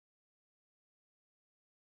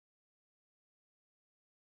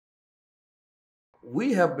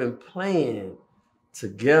we have been playing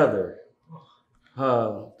together.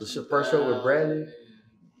 The first show with Bradley.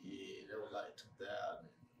 Yeah, that was like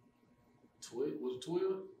 2012. Was it 12?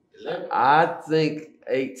 11? I think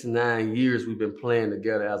 8 to 9 years we've been playing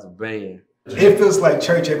together as a band. It feels like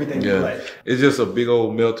church, everything you play. It's just a big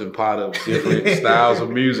old melting pot of different styles of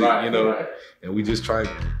music, Right, you know, right. and we just try to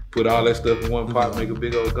put all that stuff in one pot, make a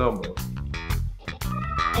big old gumbo. Let's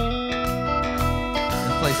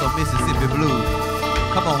play some Mississippi blues.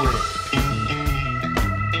 Come on with it.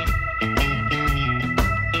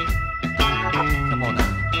 Come on now.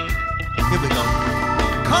 Here we go.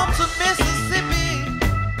 Come to Mississippi,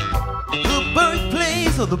 the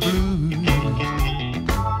birthplace of the blues.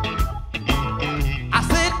 I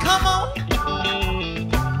said, come on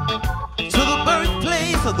to the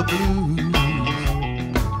birthplace of the blues.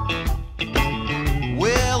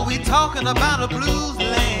 Well, we talking about a blues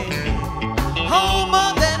land, home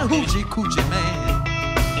of that hoochie coochie man.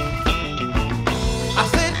 I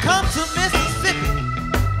said, come to Mississippi,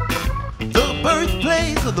 the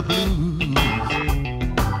birthplace of the blues.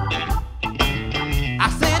 I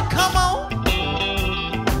said, come on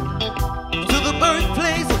to the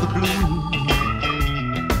birthplace of the blues.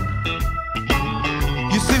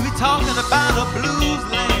 You see, we talking about a blues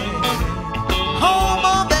land, home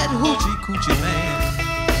of that hoochie coochie man.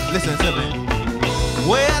 Listen to me.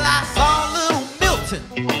 Well, I saw little Milton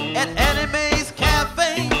at Annie Mae's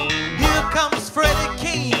Cafe. Here comes Freddie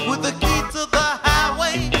King with the key to the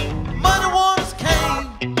highway. Muddy Waters came,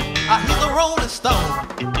 he's a rolling stone.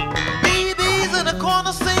 BB's in the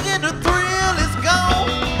corner singing, the thrill is gone.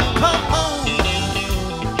 Come on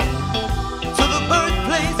to the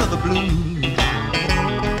birthplace of the blues.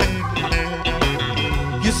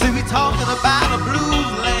 You see, we talking about a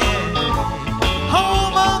blues land,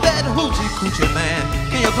 home of that hoochie coochie man.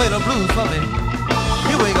 Can you play the blues for me?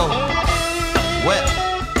 Here we go. Well,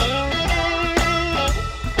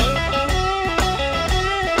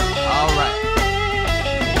 all right.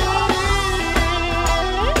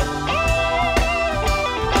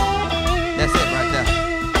 That's it right there.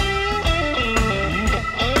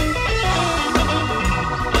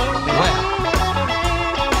 Well,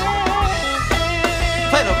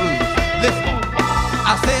 play the blues. Listen. I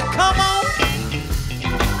said, come on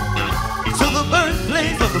to the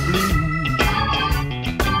birthplace of the blues.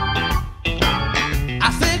 I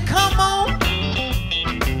said, come on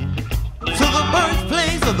to the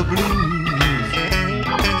birthplace of the blues.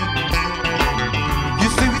 You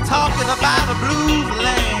see, we talking about a blues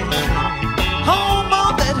land, home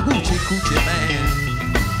of that hoochie coochie man.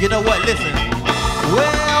 You know what? Listen.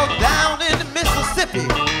 Well, down in Mississippi,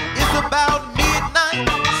 it's about midnight,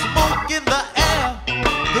 smoke in the air,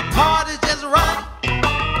 the party's just right.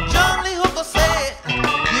 John Lee Hooker said,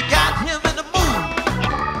 you got him in the mood.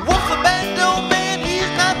 What's a bando man? He's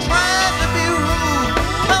not trying to be rude.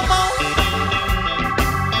 Come on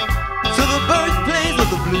to the birthplace of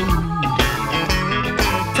the blues.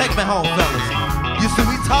 Take me home, fellas. You see,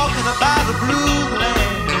 we talking about the blues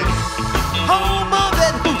land, home of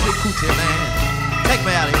that hoochie coochie man. Take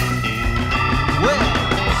me out of here. Well,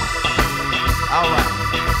 all right.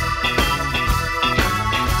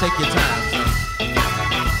 Take your time, son.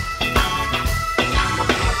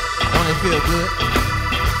 Don't it feel good?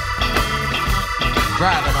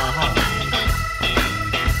 Driving on home.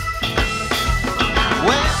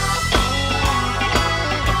 Well,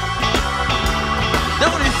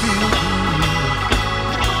 don't it feel good?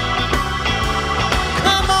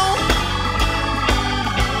 Come on.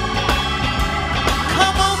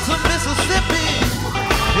 Come on to Mississippi.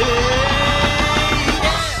 Yeah.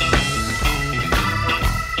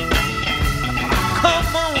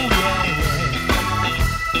 Come on, yeah.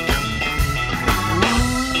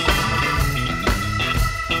 Ooh.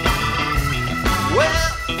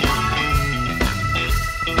 Well,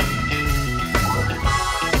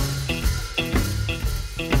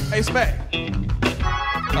 Hey, Smack.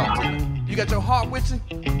 Talk to me. You got your heart with you?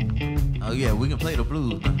 oh yeah, we can play the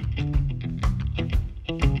blues now.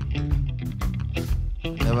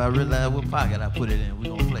 If I realize what pocket I put it in, we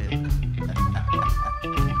gonna play it.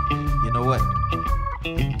 You know what?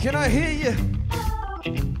 Can I hear you?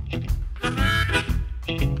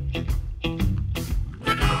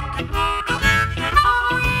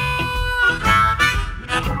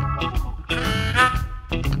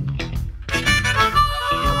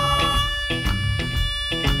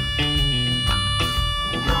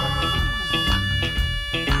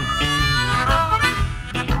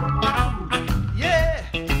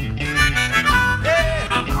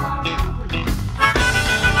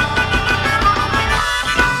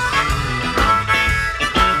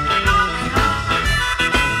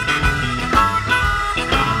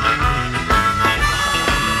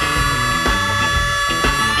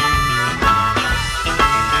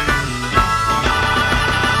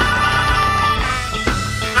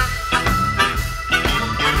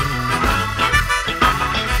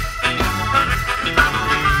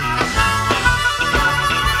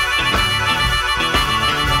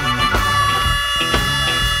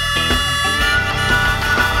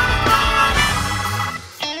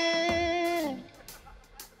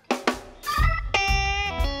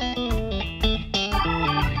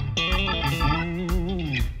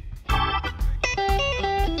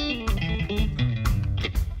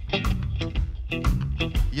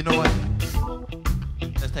 You know what?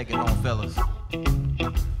 Let's take it home, fellas.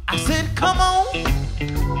 I said, come on.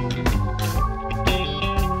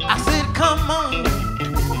 I said, come on.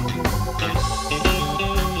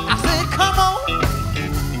 I said, come on.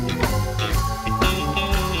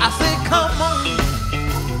 I said, come on.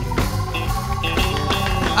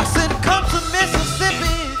 I said, come to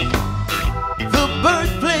Mississippi, the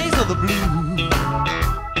birthplace of the blues.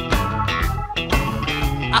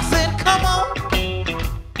 I said, come on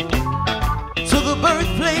to the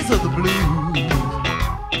birthplace of the blues.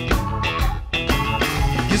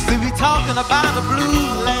 You see, we talking about the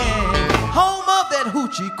blues land, home of that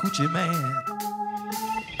hoochie coochie man.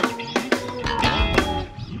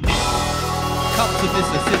 Come to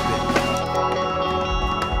Mississippi.